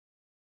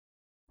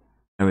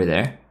Are we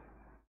there?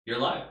 You're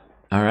live.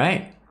 All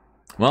right.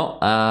 Well,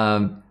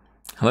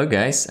 hello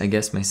guys. I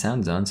guess my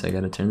sound's on, so I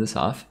gotta turn this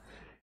off.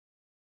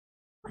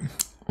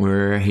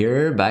 We're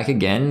here back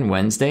again,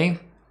 Wednesday,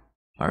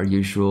 our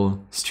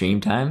usual stream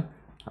time,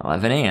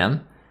 11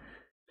 a.m.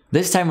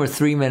 This time we're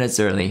 3 minutes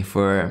early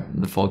for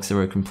the folks that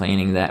were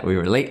complaining that we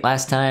were late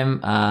last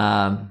time.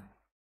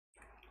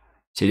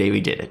 Today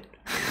we did it.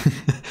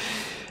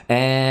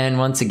 And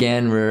once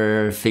again,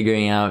 we're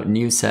figuring out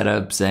new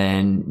setups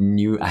and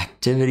new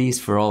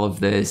activities for all of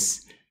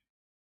this.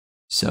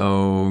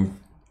 So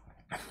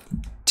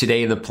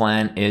today the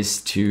plan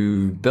is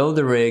to build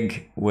a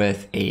rig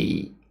with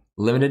a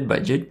limited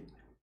budget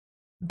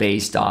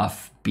based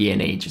off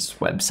B&H's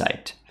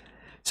website.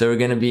 So we're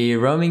going to be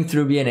roaming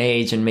through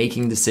B&H and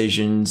making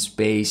decisions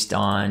based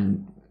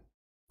on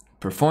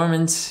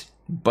performance,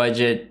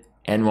 budget,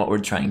 and what we're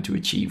trying to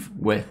achieve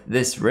with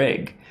this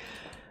rig.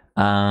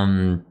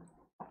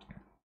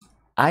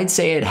 I'd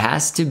say it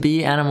has to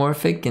be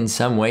anamorphic in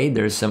some way.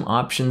 There's some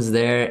options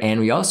there,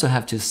 and we also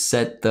have to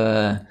set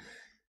the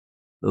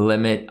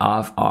limit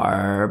of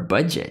our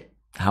budget.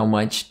 How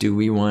much do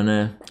we want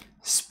to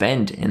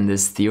spend in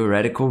this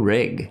theoretical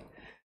rig?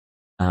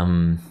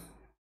 Yeah.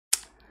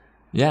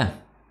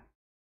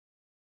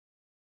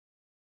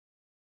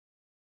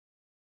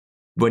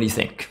 What do you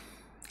think?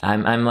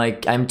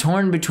 I'm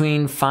torn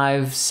between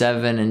 5,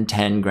 7, and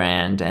 10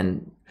 grand,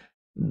 and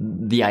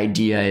the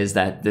idea is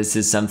that this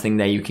is something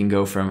that you can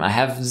go from I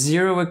have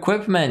 0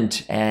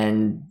 equipment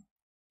and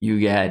you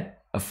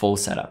get a full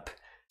setup.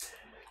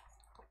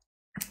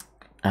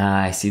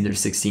 I see there's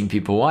 16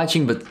 people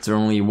watching, but there's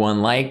only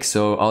 1 like,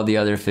 so all the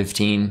other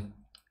 15,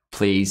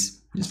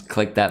 please just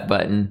click that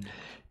button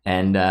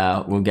and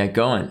we'll get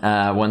going.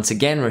 Once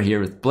again, we're here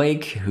with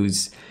Blake,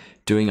 who's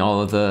doing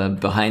all of the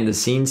behind the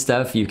scenes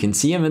stuff. You can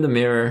see him in the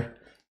mirror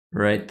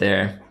right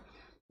there.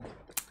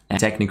 And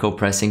technical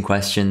pressing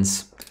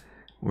questions.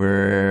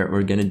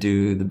 We're gonna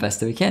do the best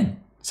that we can.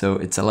 So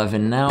it's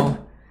 11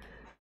 now.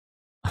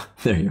 Oh,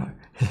 there you are.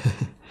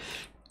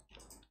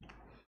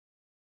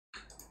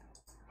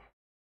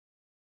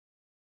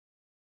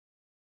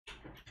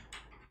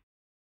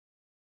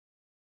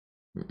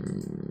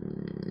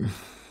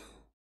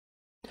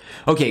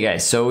 Okay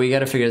guys, so we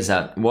gotta figure this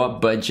out.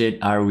 What budget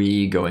are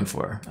we going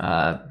for?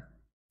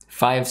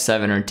 5,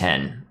 7, or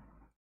 10?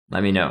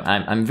 Let me know.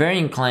 I'm very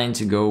inclined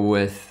to go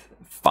with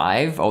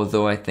 5,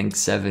 although I think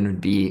 7 would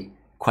be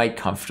quite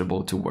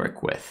comfortable to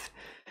work with.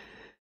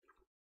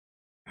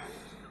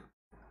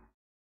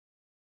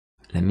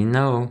 Let me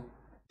know.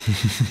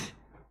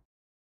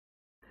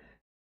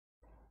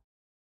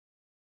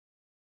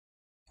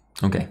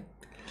 Okay.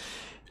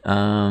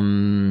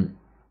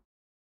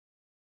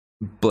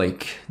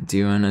 Blake, do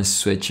you want to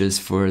switch us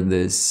for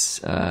this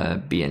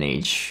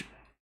B&H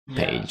page?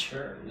 Yeah,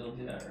 sure. We'll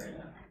do that right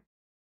now.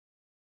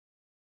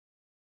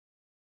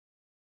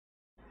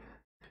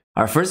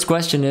 Our first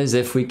question is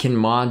if we can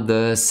mod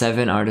the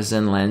 7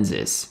 artisan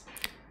lenses.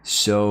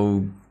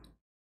 So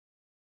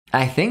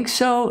I think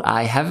so.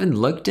 I haven't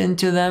looked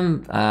into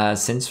them.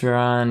 Since we're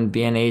on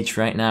B&H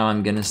right now,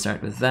 I'm gonna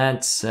start with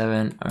that.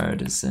 7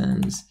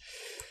 artisans.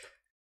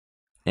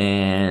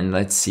 And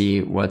let's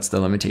see what's the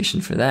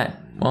limitation for that.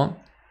 Well,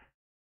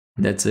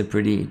 that's a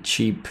pretty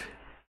cheap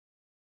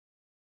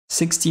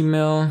 60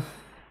 mil.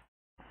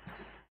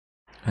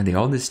 Are they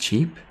all this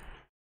cheap?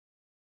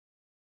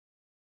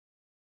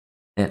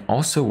 And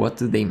also, what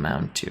do they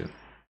mount to?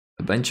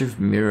 A bunch of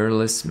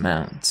mirrorless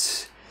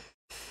mounts.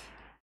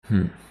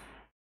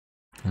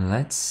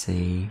 Let's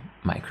say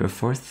micro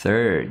four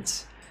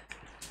thirds.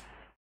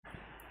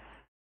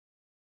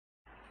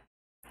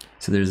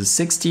 So there's a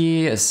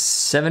 60, a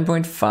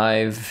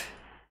 7.5,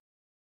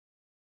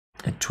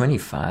 a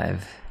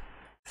 25,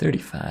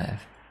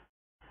 35,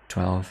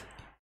 12.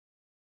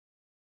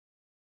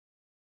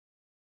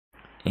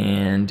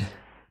 And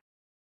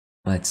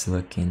let's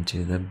look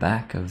into the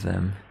back of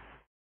them.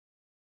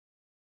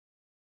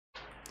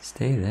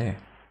 Stay there.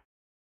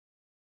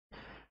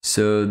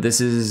 So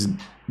this is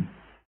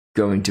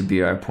going to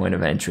be our point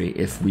of entry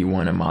if we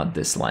want to mod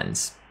this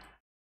lens.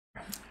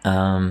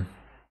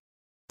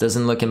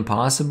 Doesn't look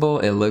impossible.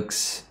 It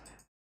looks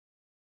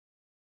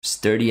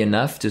sturdy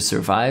enough to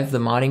survive the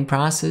modding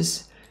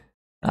process.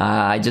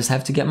 I just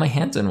have to get my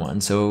hands on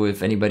one. So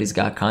if anybody's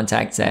got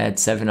contacts at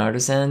 7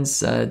 Artisans,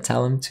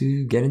 tell them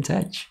to get in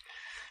touch.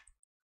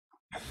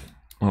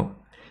 Oh,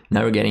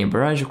 now we're getting a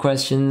barrage of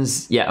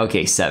questions. Yeah,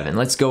 okay, 7.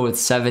 Let's go with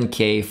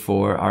 7K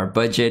for our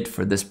budget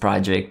for this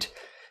project.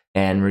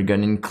 And we're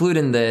going to include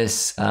in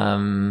this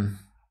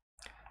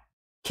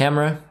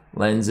camera,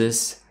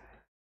 lenses.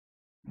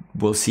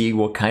 We'll see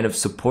what kind of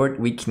support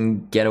we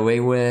can get away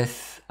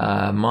with,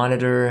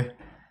 monitor,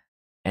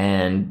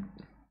 and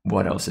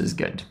what else is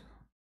good.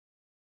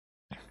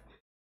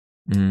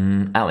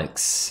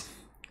 Alex,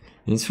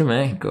 he's from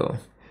Mexico.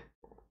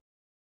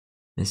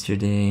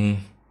 Yesterday.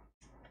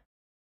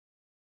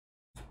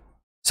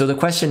 So the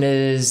question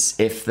is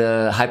if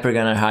the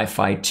Hypergunner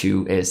Hi-Fi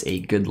 2 is a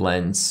good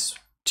lens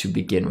to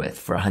begin with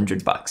for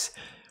 $100.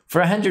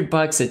 For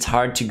 $100, it's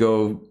hard to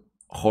go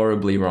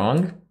horribly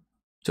wrong.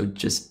 So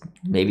just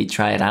maybe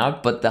try it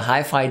out. But the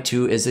Hi-Fi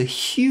 2 is a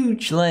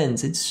huge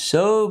lens. It's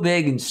so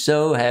big and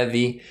so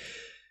heavy.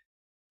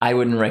 I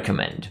wouldn't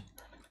recommend.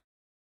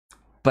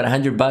 But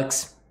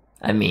 $100,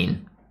 I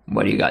mean,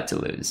 what do you got to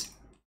lose?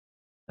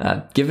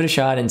 Give it a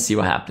shot and see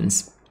what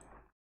happens.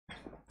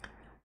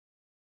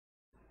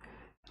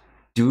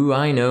 Do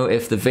I know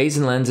if the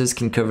Vazen lenses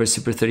can cover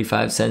Super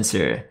 35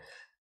 sensor?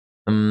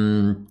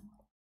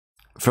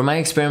 For my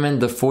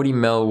experiment, the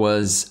 40mm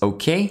was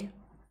okay.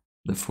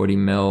 The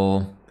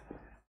 40mm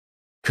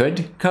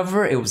could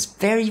cover. It was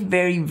very,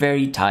 very,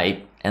 very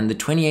tight. And the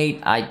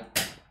 28, I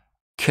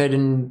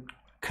couldn't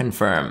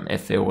confirm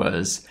if it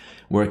was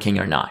working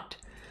or not.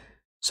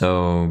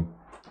 So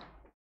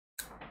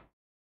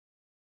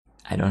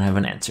I don't have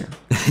an answer.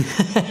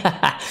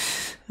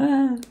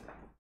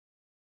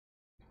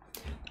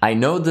 I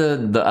know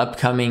the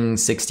upcoming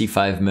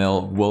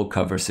 65mm will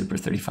cover Super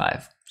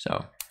 35.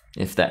 So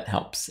if that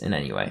helps in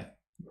any way.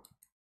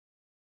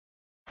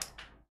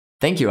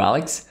 Thank you,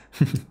 Alex.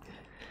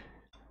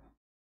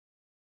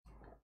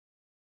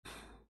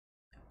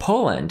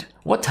 Poland.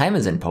 What time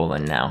is in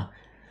Poland now?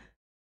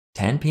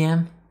 10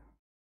 p.m.?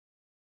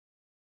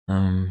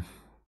 All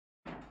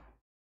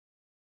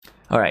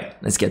right,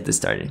 let's get this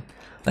started.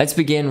 Let's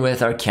begin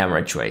with our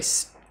camera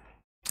choice.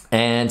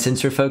 And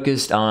since we're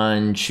focused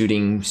on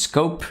shooting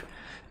scope,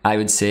 I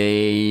would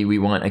say we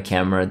want a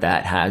camera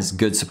that has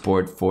good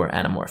support for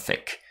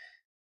anamorphic.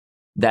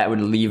 That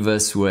would leave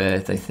us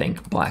with, I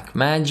think,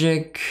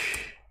 Blackmagic.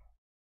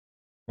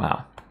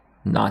 Wow,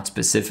 not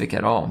specific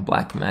at all.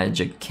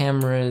 Blackmagic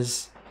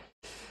cameras,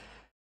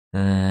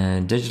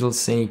 digital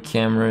cine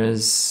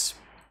cameras.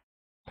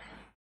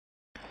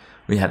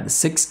 We have the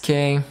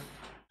 6K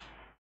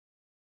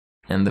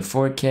and the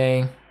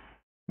 4K.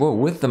 Whoa,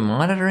 with the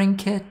monitoring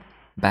kit,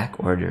 back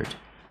ordered.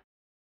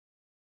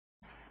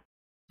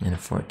 And a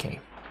 4K.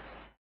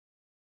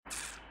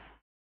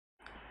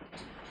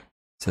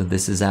 So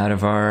this is out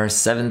of our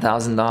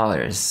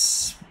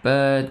 $7,000,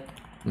 but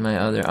my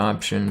other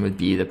option would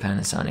be the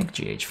Panasonic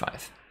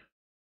GH5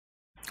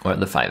 or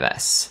the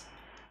 5S.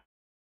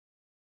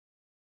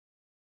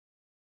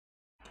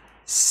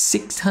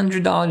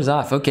 $600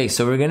 off. Okay,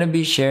 so we're gonna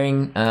be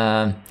sharing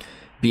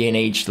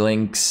B&H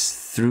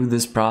links through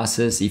this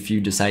process if you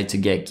decide to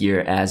get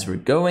gear as we're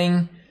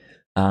going.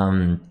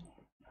 Zcam,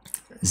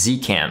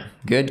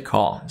 good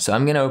call. So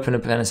I'm gonna open a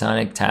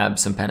Panasonic tab,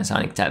 some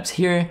Panasonic tabs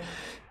here,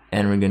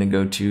 and we're gonna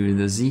go to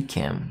the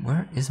Zcam.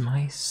 Where is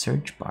my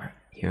search bar?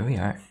 Here we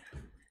are.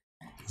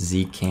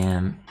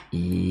 Zcam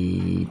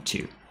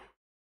E2.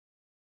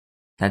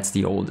 That's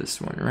the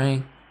oldest one,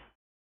 right?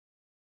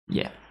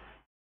 Yeah.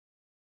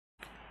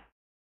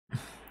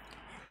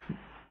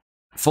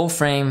 Full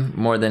frame,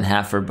 more than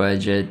half our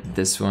budget.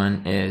 This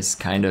one is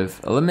kind of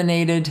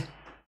eliminated,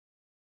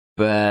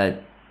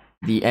 but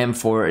the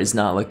M4 is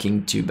not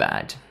looking too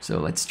bad. So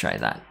let's try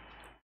that.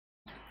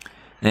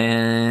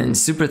 And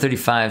Super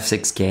 35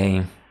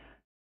 6K.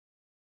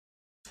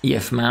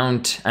 EF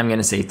mount, I'm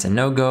gonna say it's a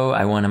no-go.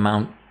 I want a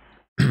mount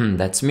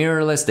that's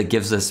mirrorless, that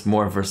gives us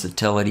more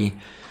versatility.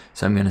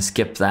 So I'm gonna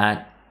skip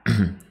that.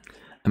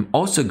 I'm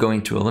also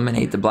going to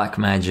eliminate the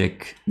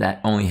Blackmagic that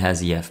only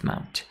has EF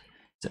mount.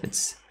 So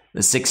it's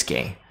the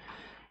 6K.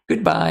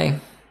 Goodbye.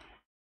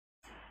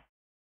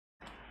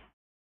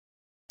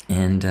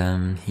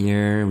 And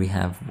here we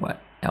have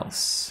what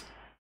else?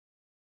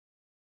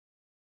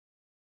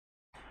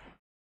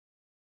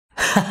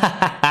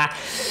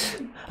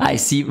 I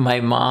see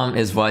my mom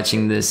is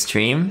watching this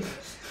stream.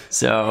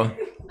 So,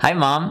 hi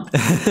mom.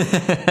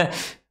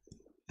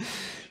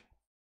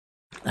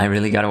 I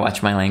really gotta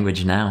watch my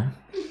language now.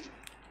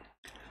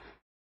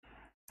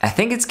 I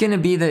think it's gonna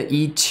be the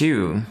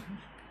E2,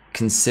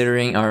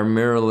 considering our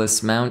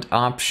mirrorless mount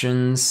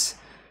options.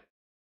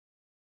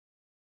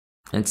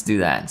 Let's do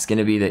that. It's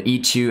gonna be the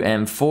E2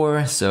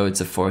 M4, so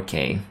it's a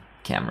 4K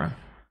camera.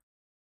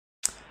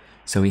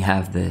 So we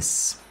have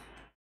this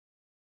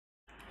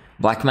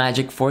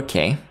Blackmagic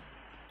 4K,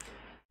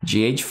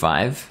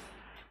 GH5.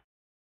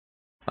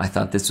 I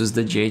thought this was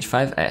the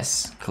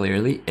GH5S,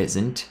 clearly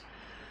isn't.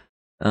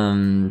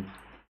 And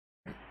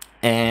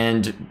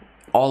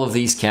all of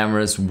these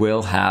cameras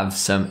will have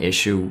some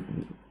issue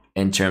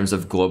in terms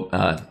of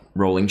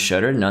rolling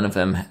shutter. None of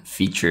them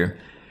feature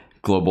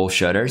global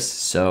shutters,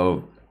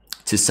 so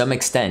to some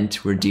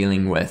extent we're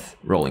dealing with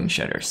rolling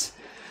shutters.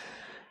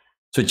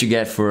 That's what you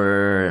get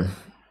for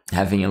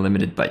having a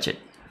limited budget.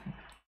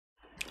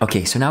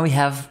 Okay, so now we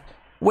have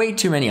way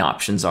too many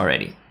options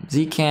already.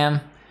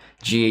 Zcam,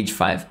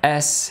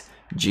 GH5S,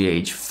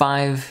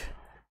 GH5,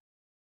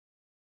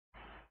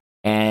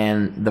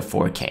 and the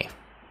 4K.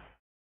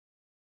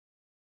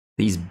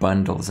 These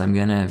bundles, I'm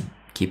gonna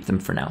keep them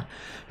for now.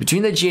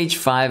 Between the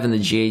GH5 and the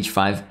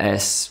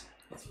GH5S,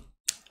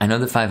 I know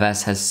the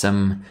 5S has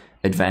some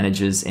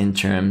advantages in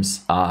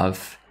terms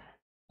of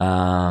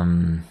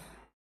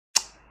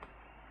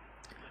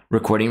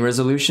recording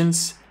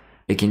resolutions.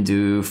 It can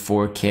do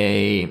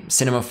 4K,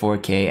 cinema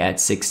 4K at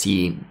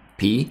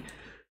 60p,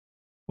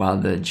 while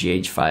the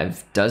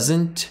GH5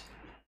 doesn't.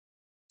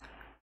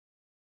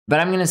 But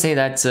I'm gonna say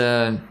that's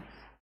a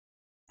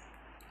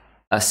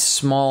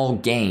small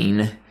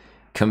gain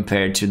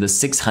compared to the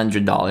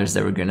 $600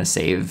 that we're gonna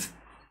save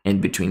in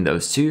between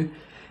those two.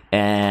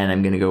 And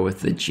I'm gonna go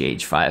with the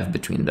GH5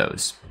 between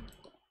those.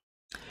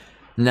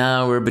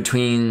 Now we're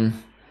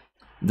between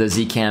the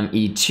Zcam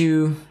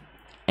E2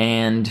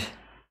 and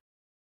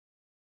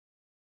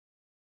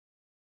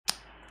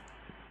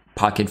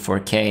Pocket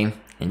 4K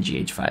and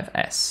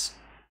GH5S.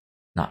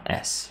 Not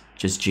S,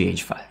 just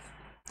GH5.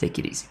 Take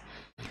it easy.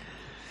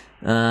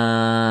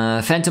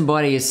 Phantom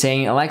Body is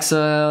saying,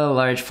 Alexa,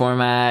 large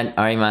format,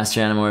 RE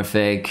Master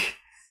Anamorphic,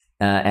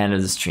 end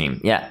of the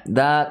stream. Yeah,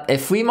 that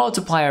if we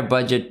multiply our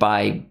budget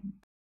by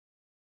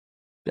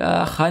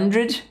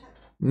 100,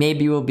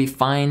 maybe we'll be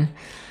fine.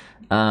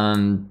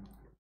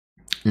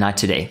 Not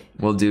today.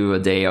 We'll do a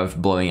day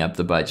of blowing up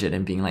the budget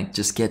and being like,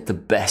 just get the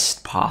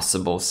best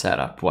possible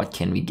setup. What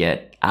can we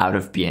get out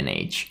of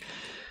B&H?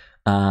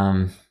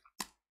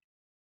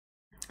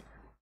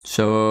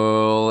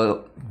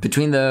 So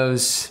between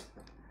those,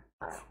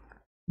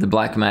 the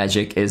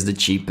Blackmagic is the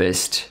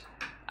cheapest.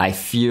 I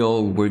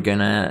feel we're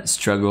gonna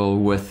struggle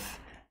with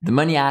the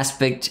money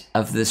aspect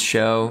of this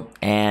show,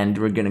 and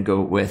we're gonna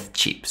go with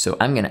cheap. So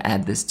I'm gonna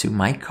add this to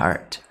my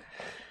cart.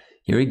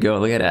 Here we go,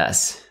 look at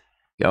us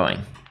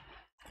going.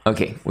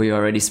 Okay, we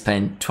already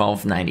spent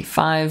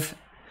 $12.95.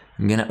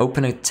 I'm gonna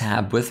open a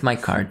tab with my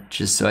cart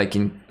just so I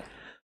can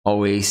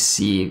always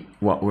see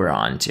what we're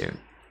on to.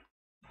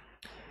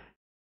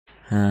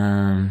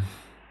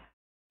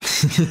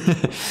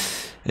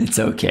 It's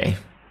okay.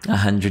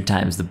 100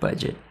 times the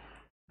budget.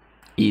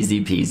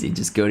 Easy peasy.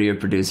 Just go to your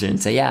producer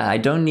and say, yeah, I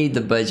don't need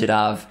the budget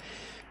of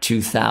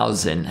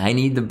 2,000. I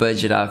need the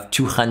budget of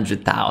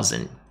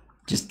 200,000.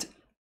 Just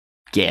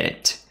get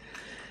it.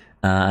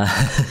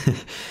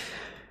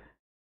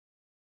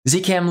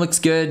 Zcam looks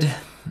good.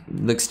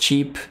 Looks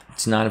cheap.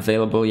 It's not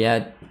available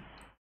yet,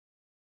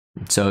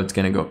 so it's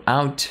gonna go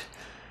out.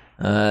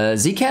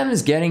 Zcam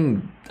is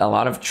getting a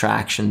lot of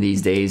traction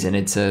these days, and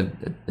it's a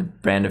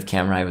brand of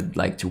camera I would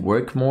like to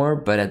work more,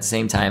 but at the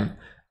same time,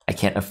 I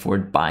can't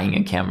afford buying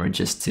a camera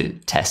just to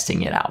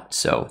testing it out.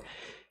 So,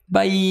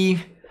 bye!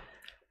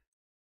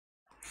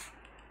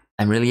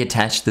 I'm really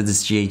attached to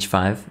this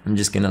GH5. I'm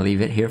just gonna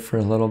leave it here for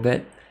a little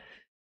bit.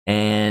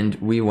 And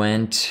we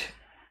went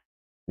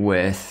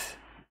with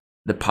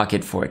the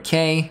Pocket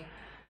 4K,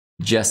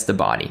 just the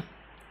body.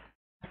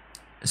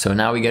 So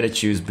now we gotta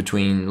choose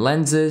between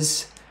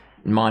lenses,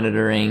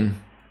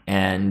 monitoring,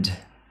 and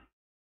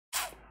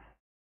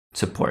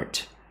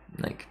support,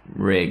 like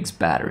rigs,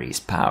 batteries,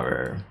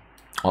 power,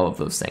 all of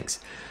those things.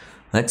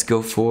 Let's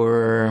go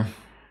for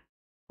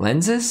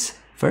lenses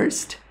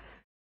first.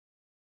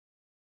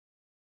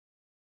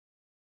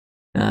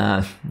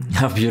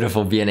 How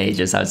beautiful B&H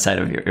is outside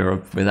of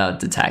Europe without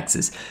the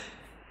taxes.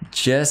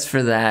 Just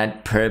for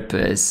that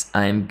purpose,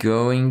 I'm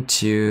going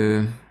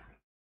to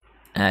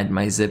add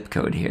my zip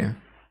code here,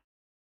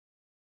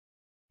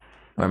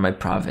 or my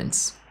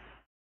province,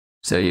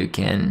 so you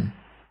can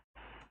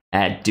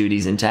add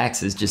duties and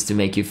taxes just to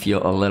make you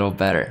feel a little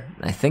better.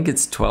 I think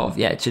it's 12,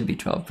 yeah, it should be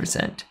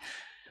 12%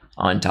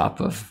 on top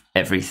of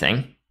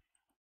everything.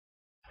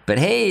 But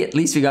hey, at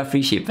least we got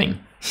free shipping.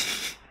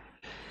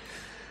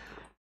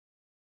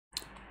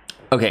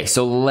 Okay,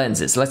 so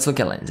lenses, let's look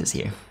at lenses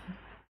here.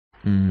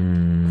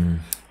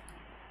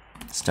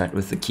 Start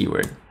with the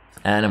keyword,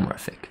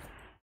 anamorphic.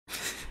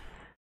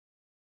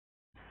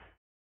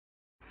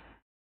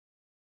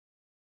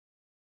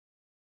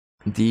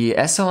 The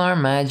SLR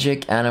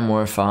Magic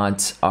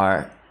Anamorphots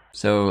are,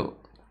 so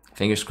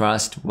fingers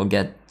crossed we'll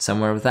get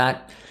somewhere with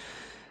that.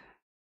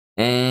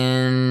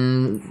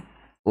 And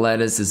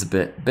lettuce is a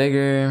bit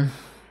bigger.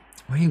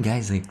 Why are you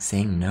guys like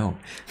saying no?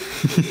 I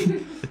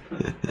think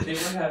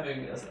we're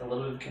having a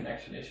little bit of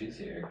connection issues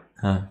here.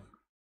 Huh.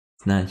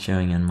 It's not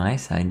showing on my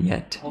side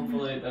yet.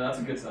 Hopefully, that's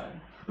a good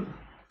sign.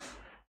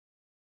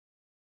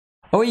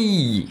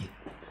 Oi!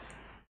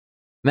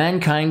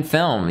 Mankind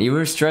Film, you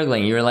were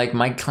struggling. You were like,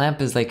 my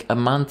clamp is like a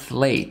month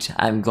late.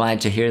 I'm glad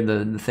to hear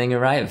the thing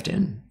arrived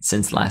in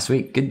since last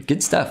week.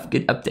 Good stuff.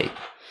 Good update.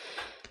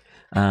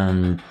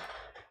 I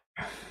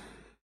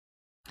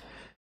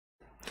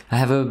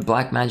have a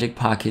Blackmagic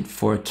Pocket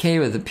 4K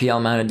with a PL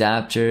mount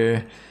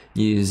adapter.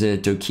 Use a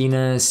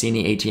Tokina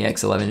Cine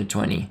ATX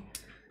 11-20.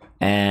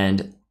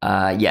 And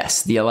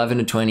yes, the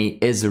 11-20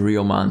 is a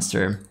real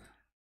monster.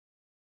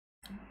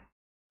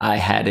 I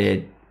had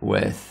it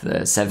with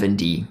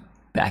 7D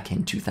back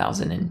in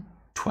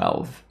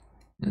 2012.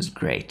 It was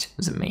great. It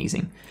was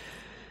amazing.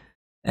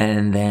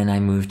 And then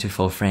I moved to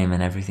full frame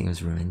and everything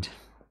was ruined.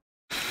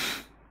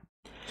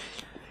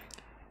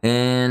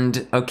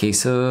 And okay,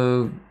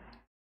 so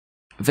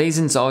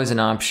Vazen's always an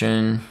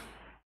option.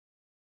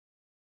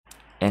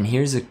 And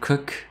here's a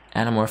Cook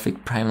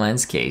Anamorphic Prime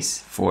Lens case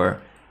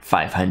for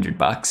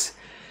 $500.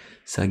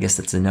 So I guess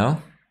that's a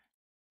no.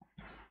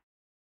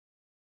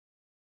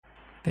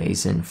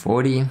 Vazen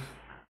 40.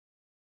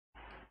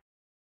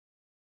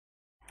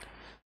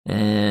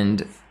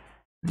 And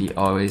the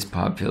always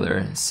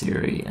popular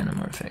Siri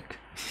Anamorphic.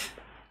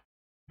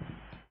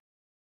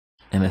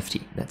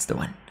 MFT, that's the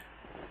one.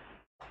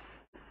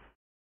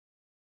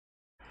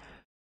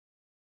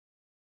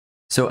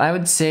 So I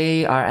would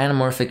say our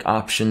anamorphic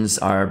options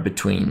are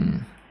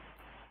between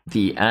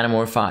the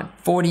Anamorphic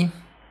 40,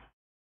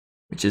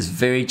 which is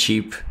very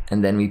cheap,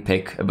 and then we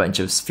pick a bunch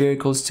of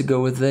sphericals to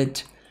go with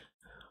it,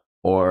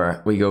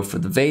 or we go for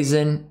the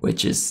Vasen,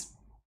 which is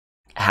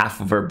half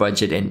of our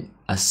budget in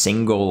a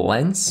single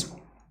lens.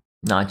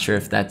 Not sure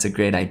if that's a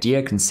great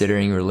idea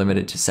considering we're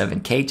limited to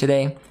 7K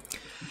today.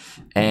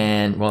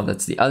 And well,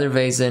 that's the other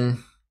Vasen.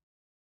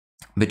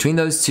 Between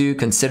those two,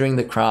 considering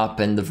the crop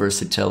and the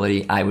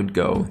versatility, I would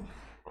go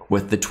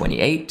with the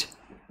 28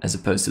 as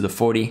opposed to the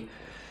 40.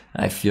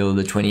 I feel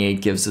the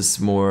 28 gives us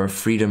more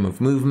freedom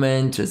of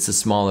movement. It's a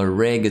smaller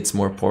rig, it's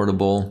more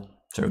portable.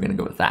 So we're gonna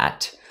go with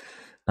that.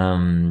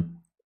 And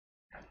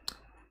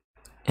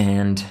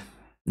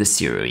the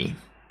Sirui.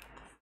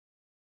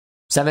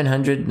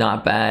 700,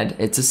 not bad.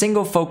 It's a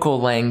single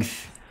focal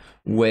length,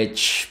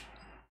 which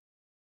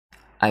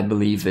I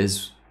believe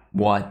is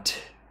what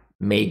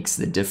makes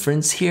the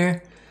difference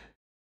here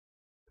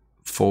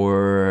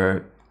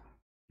for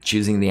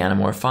choosing the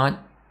Anamorphic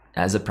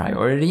as a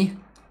priority.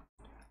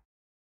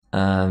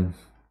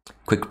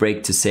 Quick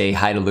break to say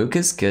hi to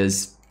Lucas,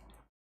 because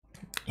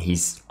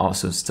he's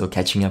also still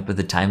catching up with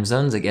the time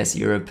zones. I guess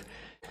Europe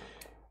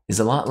is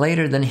a lot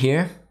later than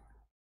here.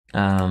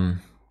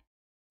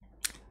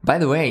 By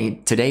the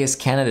way, today is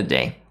Canada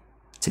Day.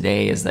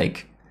 Today is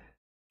like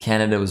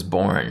Canada was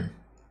born.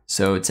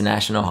 So it's a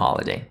national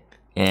holiday.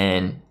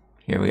 And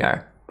here we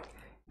are,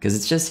 because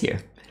it's just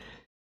here.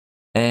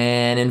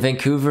 And in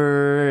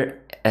Vancouver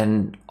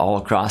and all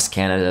across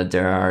Canada,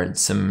 there are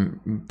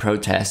some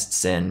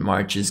protests and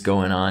marches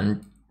going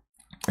on,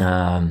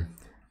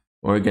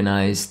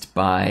 organized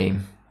by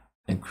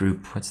a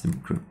group. What's the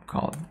group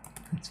called?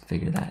 Let's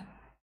figure that.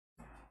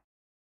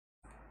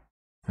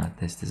 Not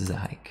this, this is a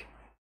hike.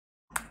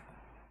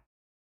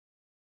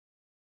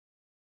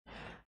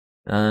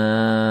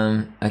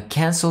 A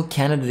Cancel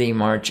Canada Day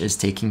march is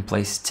taking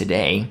place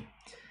today,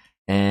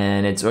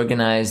 and it's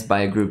organized by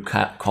a group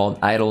called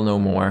Idle No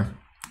More,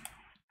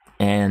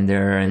 and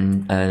they're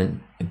a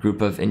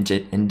group of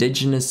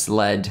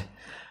indigenous-led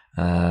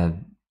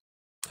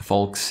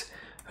folks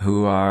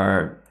who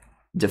are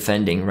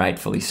defending,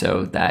 rightfully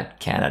so, that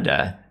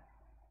Canada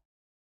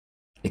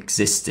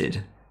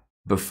existed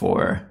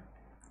before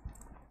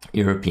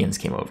Europeans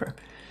came over.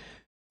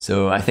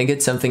 So I think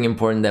it's something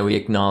important that we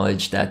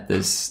acknowledge that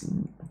this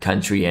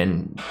country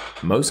and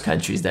most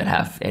countries that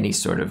have any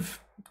sort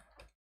of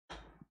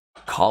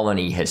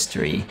colony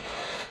history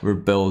were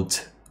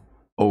built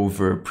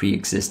over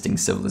pre-existing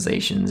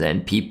civilizations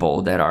and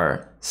people that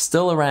are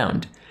still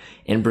around.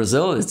 In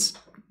Brazil, it's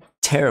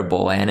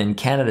terrible, and in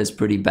Canada, it's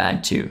pretty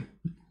bad too.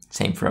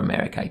 Same for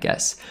America, I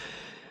guess.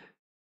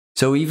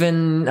 So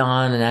even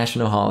on a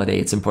national holiday,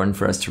 it's important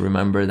for us to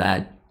remember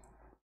that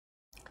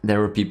there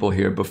were people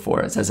here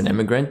before us. As an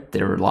immigrant,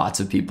 there were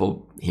lots of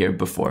people here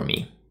before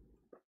me.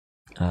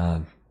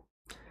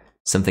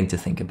 Something to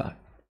think about.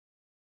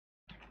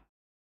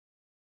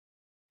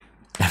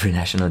 Every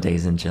national day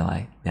is in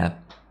July. Yeah.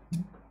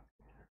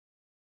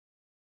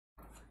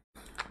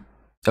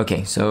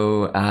 Okay,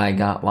 so I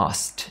got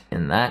lost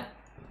in that.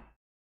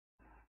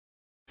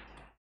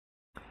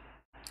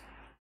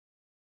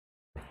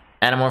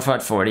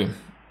 Anamorphic 40.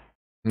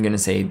 I'm gonna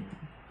say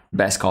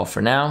best call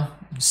for now.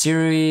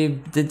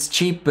 Siri, it's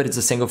cheap, but it's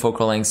a single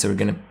focal length, so we're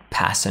gonna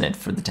pass on it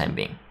for the time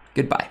being.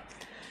 Goodbye.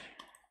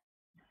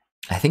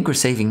 I think we're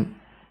saving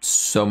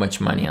so much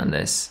money on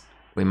this.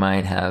 We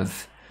might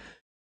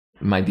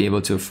be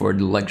able to afford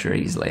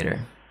luxuries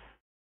later.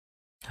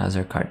 How's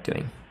our cart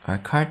doing? Our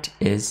cart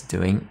is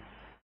doing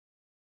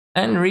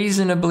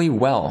unreasonably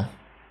well.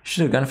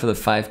 Should have gone for the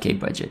 5K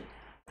budget.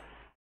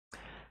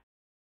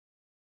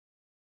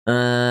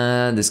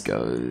 This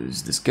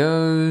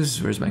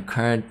goes. Where's my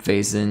card?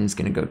 Vasen's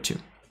gonna go to.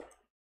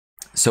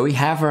 So we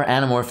have our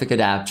anamorphic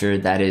adapter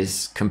that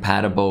is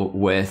compatible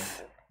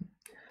with.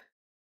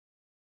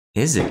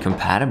 Is it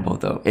compatible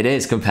though? It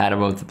is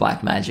compatible with the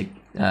Blackmagic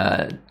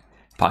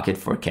Pocket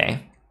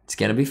 4K. It's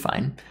gonna be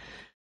fine.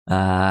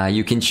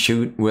 You can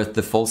shoot with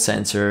the full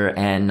sensor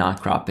and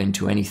not crop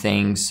into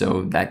anything,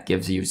 so that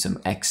gives you some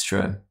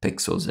extra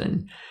pixels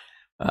and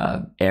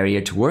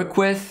area to work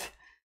with.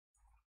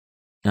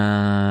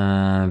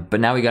 But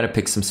now we gotta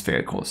pick some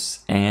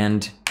sphericals,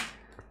 and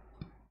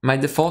my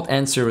default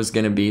answer was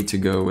gonna be to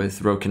go with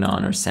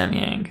Rokinon or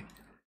Samyang,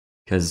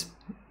 because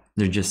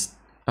they're just,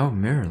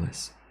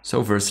 mirrorless,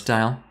 so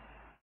versatile.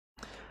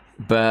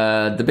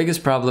 But the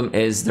biggest problem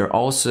is they're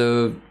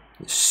also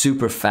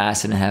super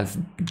fast and have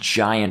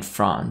giant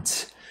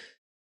fronts,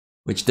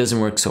 which doesn't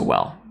work so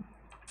well.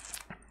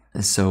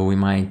 So we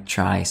might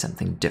try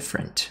something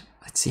different.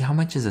 Let's see, how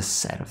much is a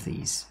set of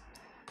these?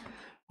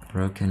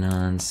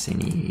 Rokinon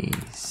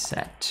Cine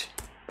set.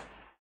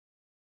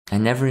 I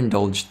never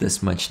indulged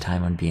this much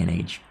time on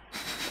B&H.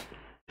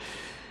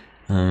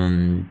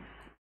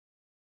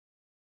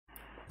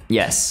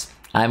 Yes,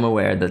 I'm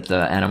aware that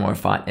the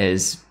Anamorphic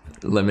is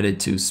limited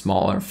to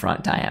smaller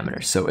front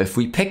diameters. So if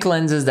we pick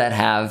lenses that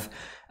have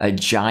a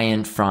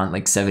giant front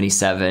like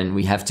 77,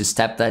 we have to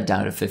step that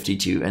down to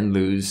 52 and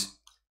lose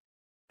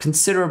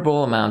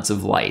considerable amounts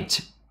of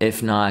light,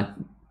 if not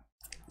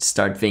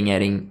start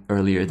vignetting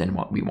earlier than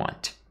what we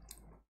want.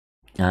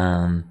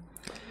 So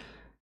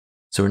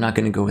we're not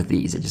going to go with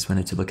these. I just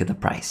wanted to look at the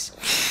price.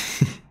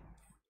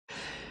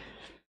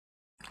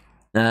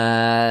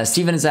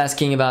 Steven is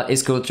asking about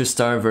ISCO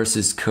Ultrastar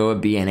versus Koa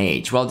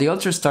B&H. Well, the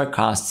Ultrastar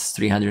costs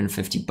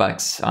 350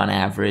 bucks on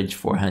average,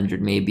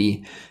 400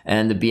 maybe,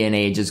 and the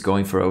B&H is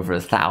going for over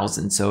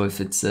 1,000. So if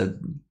it's a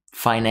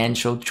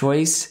financial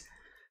choice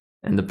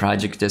and the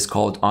project is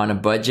called On a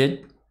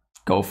Budget,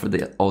 go for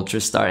the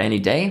Ultrastar any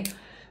day.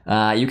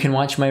 You can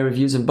watch my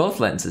reviews on both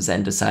lenses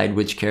and decide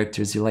which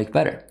characters you like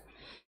better.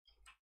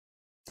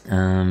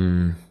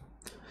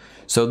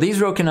 So these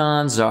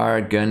Rokinons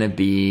are gonna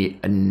be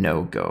a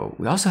no-go.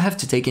 We also have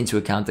to take into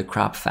account the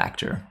crop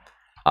factor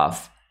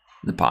of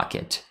the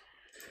pocket,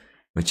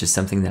 which is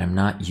something that I'm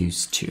not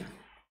used to.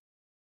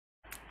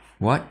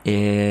 What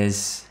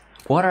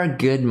are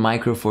good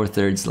micro four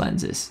thirds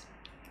lenses?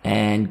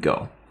 And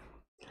go.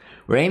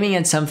 We're aiming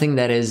at something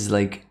that is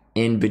like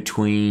in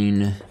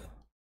between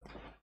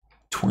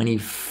 20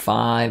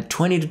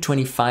 to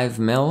 25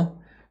 mil.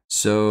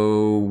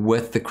 So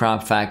with the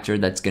crop factor,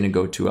 that's going to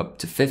go to up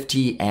to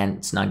 50, and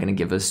it's not going to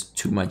give us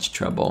too much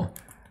trouble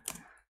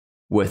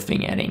with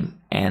vignetting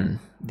and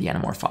the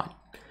anamorphic.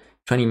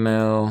 20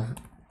 mil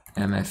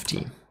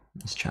MFT.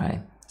 Let's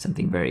try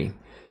something very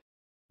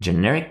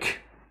generic.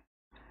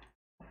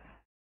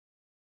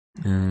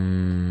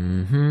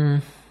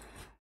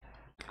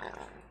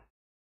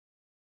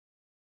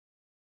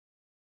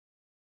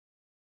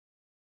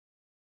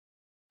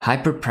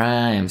 Hyper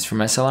primes from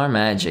SLR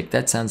Magic.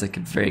 That sounds like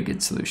a very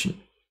good solution.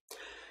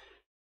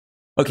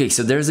 Okay,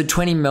 so there's a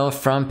 20 mil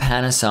from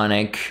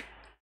Panasonic.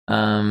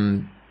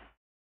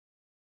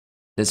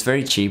 It's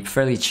very cheap,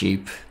 fairly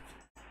cheap.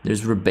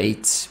 There's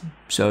rebates,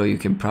 so you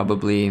can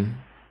probably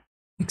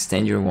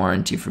extend your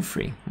warranty for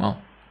free. Well,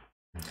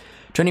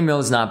 20 mil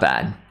is not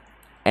bad.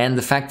 And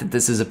the fact that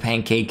this is a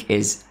pancake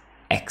is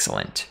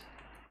excellent.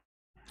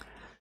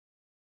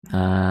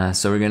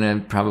 So we're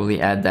gonna probably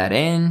add that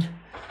in.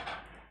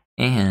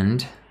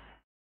 And,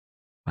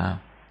 wow,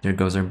 there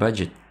goes our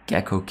budget.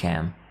 Gecko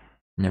Cam.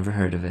 Never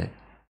heard of it.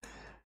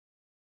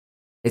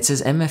 It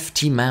says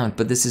MFT mount,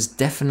 but this is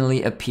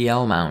definitely a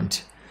PL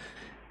mount.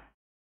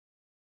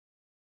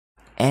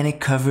 And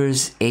it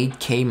covers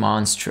 8K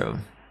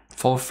Monstro.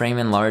 Full frame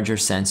and larger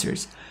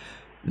sensors.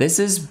 This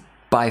is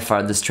by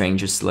far the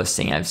strangest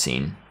listing I've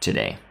seen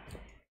today.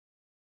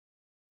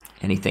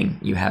 Anything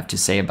you have to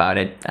say about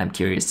it? I'm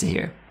curious to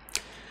hear.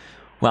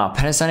 Wow,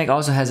 Panasonic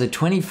also has a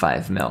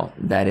 25 mil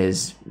that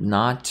is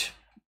not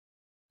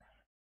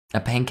a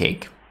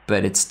pancake,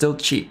 but it's still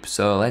cheap.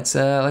 So let's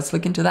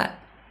look into that.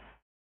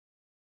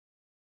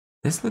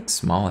 This looks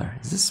smaller.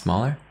 Is this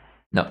smaller?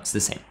 No, it's the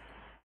same.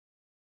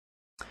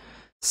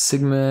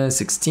 Sigma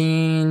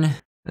 16,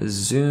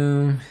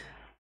 zoom.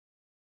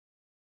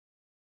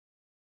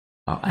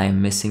 Oh, I am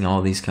missing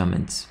all these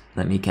comments.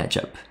 Let me catch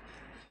up.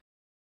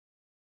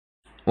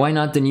 Why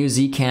not the new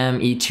Zcam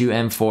E2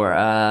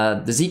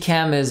 M4? The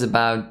Zcam is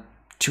about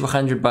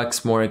 200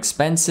 bucks more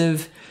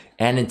expensive,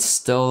 and it's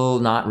still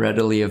not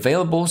readily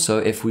available. So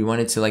if we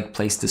wanted to like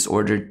place this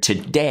order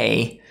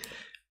today,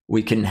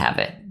 we couldn't have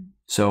it.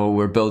 So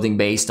we're building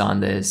based on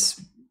this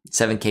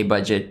 7K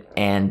budget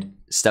and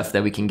stuff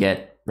that we can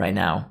get right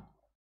now.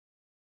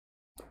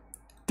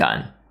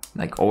 Done.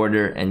 Like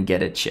order and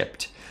get it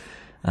shipped.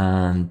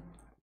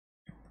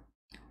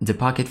 The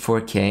Pocket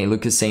 4K,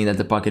 Luke is saying that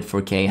the Pocket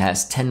 4K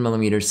has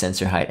 10mm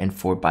sensor height and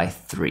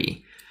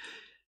 4x3.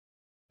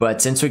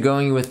 But since we're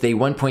going with a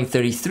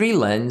 1.33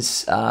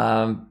 lens,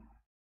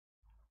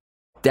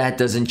 that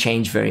doesn't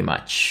change very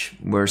much.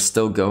 We're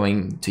still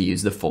going to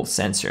use the full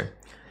sensor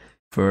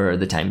for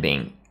the time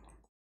being.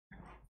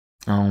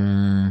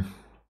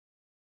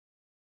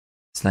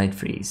 Slide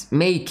freeze.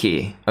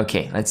 Makey.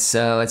 Okay, let's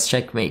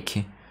check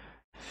Makey.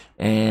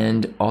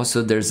 And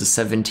also there's a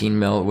 17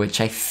 mil, which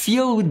I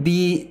feel would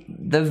be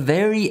the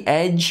very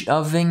edge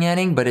of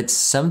vignetting, but it's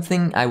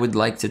something I would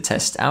like to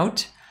test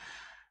out.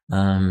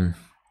 Oh,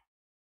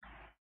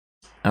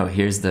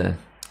 here's the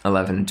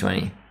 11 and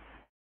 20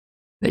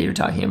 that you're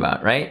talking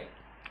about, right?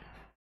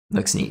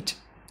 Looks neat.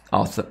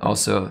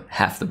 Also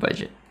half the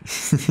budget.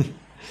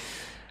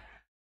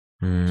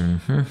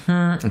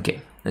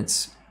 Okay,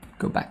 let's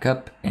go back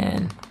up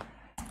and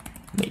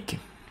make.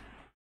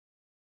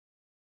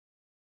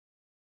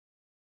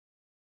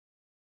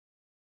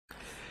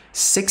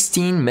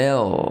 $16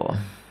 mil.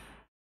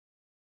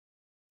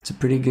 It's a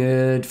pretty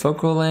good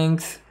focal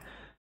length.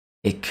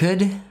 It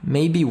could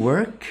maybe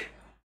work.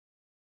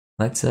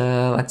 Let's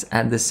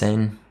add this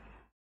in.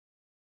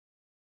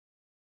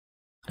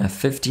 A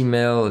 50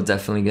 mil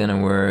definitely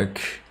gonna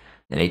work,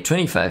 and a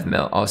 25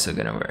 mil also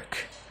gonna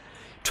work.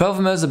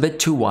 12 mil is a bit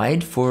too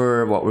wide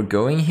for what we're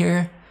going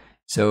here,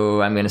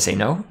 so I'm gonna say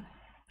no.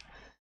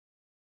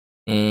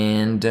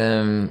 And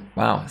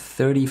wow,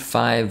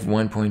 35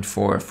 1.4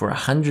 for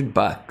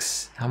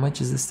 $100. How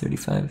much is this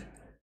 35?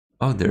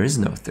 Oh, there is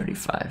no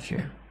 35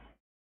 here.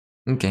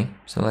 Okay,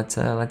 so let's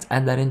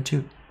add that in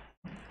too.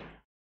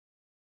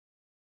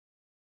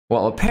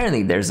 Well,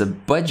 apparently there's a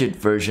budget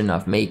version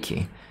of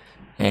Makey,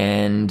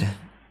 and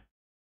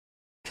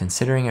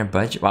considering our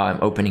budget, wow, I'm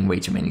opening way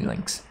too many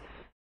links.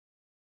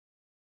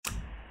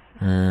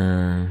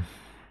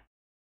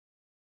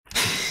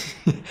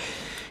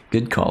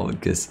 Good call,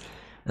 because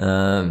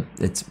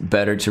it's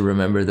better to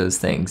remember those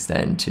things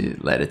than to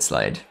let it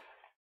slide.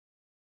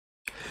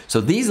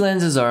 So these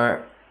lenses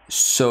are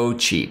so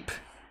cheap.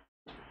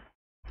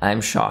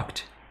 I'm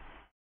shocked.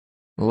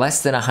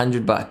 Less than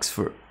 $100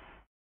 for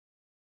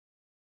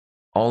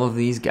all of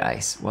these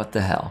guys. What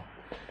the hell?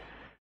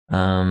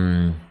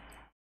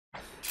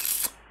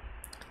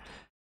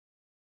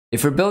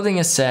 If we're building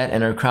a set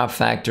and our crop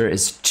factor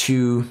is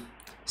 2,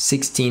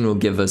 16 will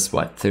give us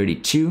what,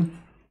 32?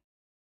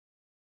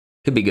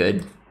 Could be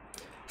good.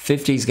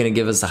 50 is going to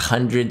give us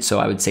 100, so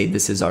I would say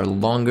this is our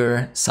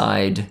longer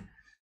side.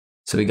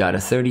 So we got a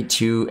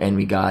 32 and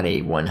we got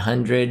a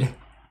 100.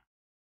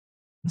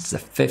 This is a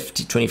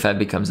 50, 25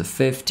 becomes a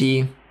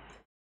 50.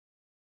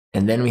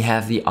 And then we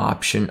have the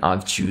option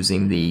of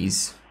choosing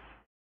these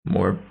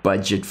more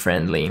budget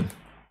friendly.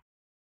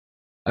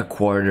 A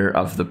quarter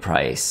of the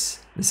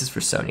price. This is for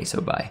Sony,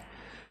 so buy.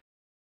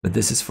 But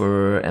this is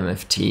for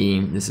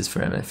MFT, this is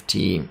for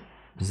MFT.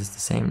 Is this the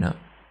same? No.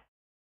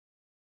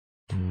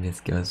 And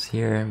this goes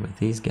here with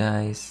these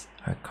guys,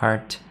 our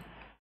cart.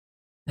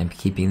 I'm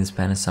keeping this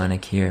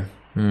Panasonic here.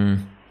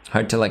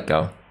 Hard to let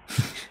go.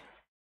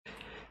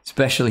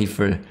 Especially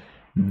for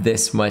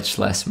this much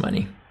less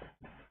money.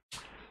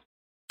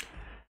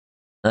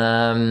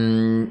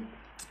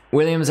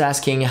 William's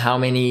asking how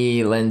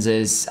many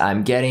lenses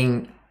I'm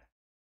getting.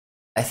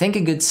 I think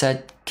a good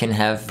set can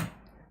have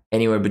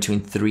anywhere between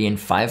 3 and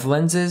 5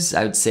 lenses.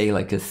 I would say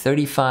like a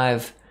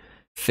 35,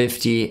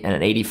 50, and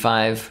an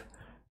 85,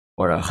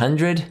 or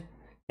 100.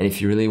 And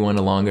if you really want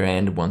a longer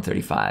end,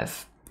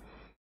 135.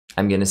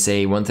 I'm gonna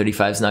say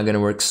 135 is not gonna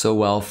work so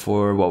well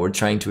for what we're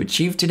trying to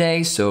achieve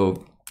today,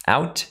 so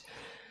out.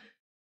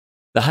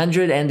 The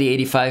 100 and the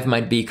 85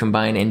 might be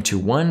combined into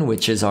one,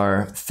 which is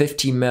our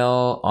 50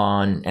 mil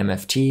on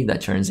MFT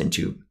that turns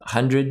into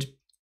 100.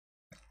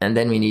 And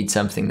then we need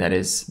something that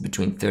is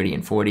between 30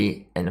 and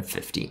 40 and a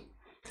 50.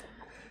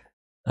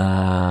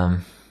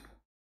 I'm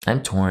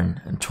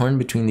torn. I'm torn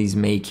between these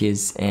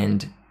Makeys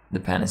and the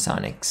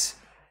Panasonics.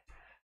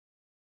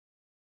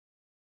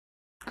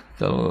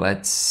 So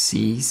let's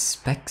see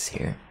specs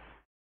here.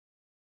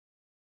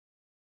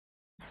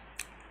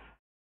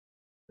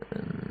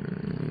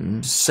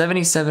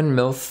 77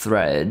 mil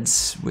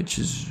threads, which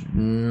is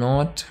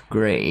not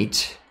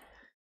great,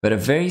 but a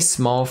very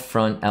small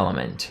front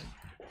element,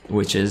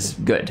 which is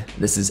good.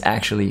 This is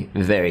actually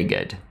very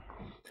good.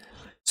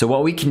 So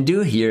what we can do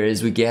here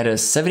is we get a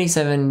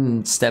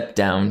 77 step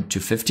down to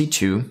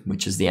 52,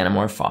 which is the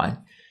Anamorphic,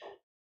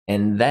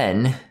 and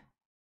then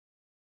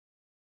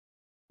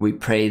we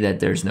pray that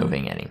there's no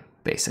vignetting,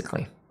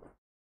 basically.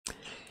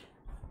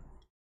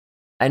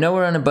 I know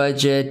we're on a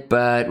budget,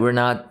 but we're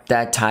not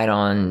that tight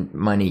on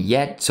money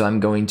yet, so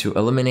I'm going to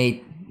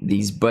eliminate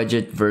these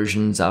budget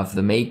versions of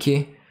the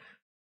Makey.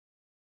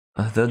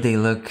 Although they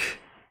look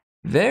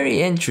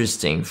very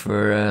interesting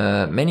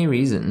for many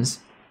reasons.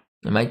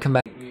 I might come back